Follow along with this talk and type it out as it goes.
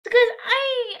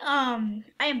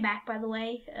I am back, by the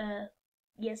way.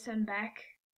 Yes, I'm back.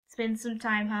 It's been some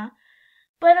time, huh?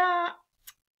 But, I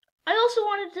also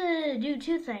wanted to do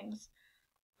two things.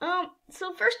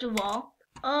 So first of all,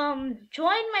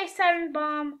 join my Saturn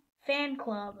Bomb fan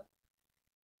club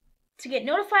to get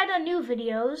notified on new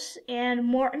videos and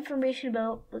more information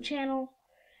about the channel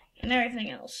and everything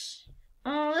else.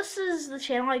 This is the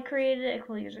channel I created a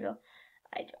couple years ago.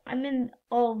 I'm in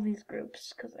all of these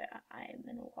groups because I'm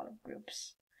in a lot of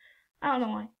groups. I don't know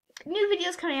why. New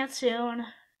videos coming out soon.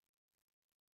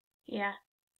 Yeah.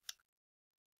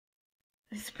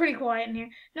 It's pretty quiet in here.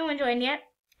 No one joined yet.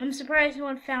 I'm surprised no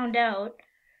one found out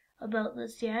about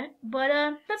this yet. But,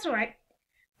 that's alright.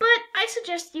 But I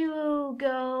suggest you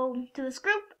go to this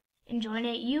group and join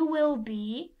it. You will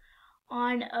be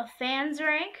on a fans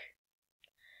rank.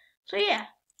 So, yeah.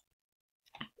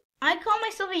 I call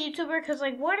myself a YouTuber because,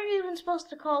 like, what are you even supposed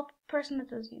to call a person that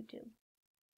does YouTube?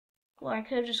 Well, I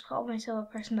could have just called myself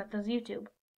a person that does YouTube.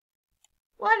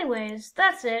 Well, anyways,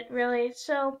 that's it, really.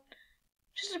 So,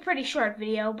 just a pretty short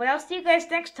video, but I'll see you guys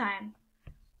next time.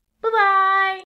 Bye-bye!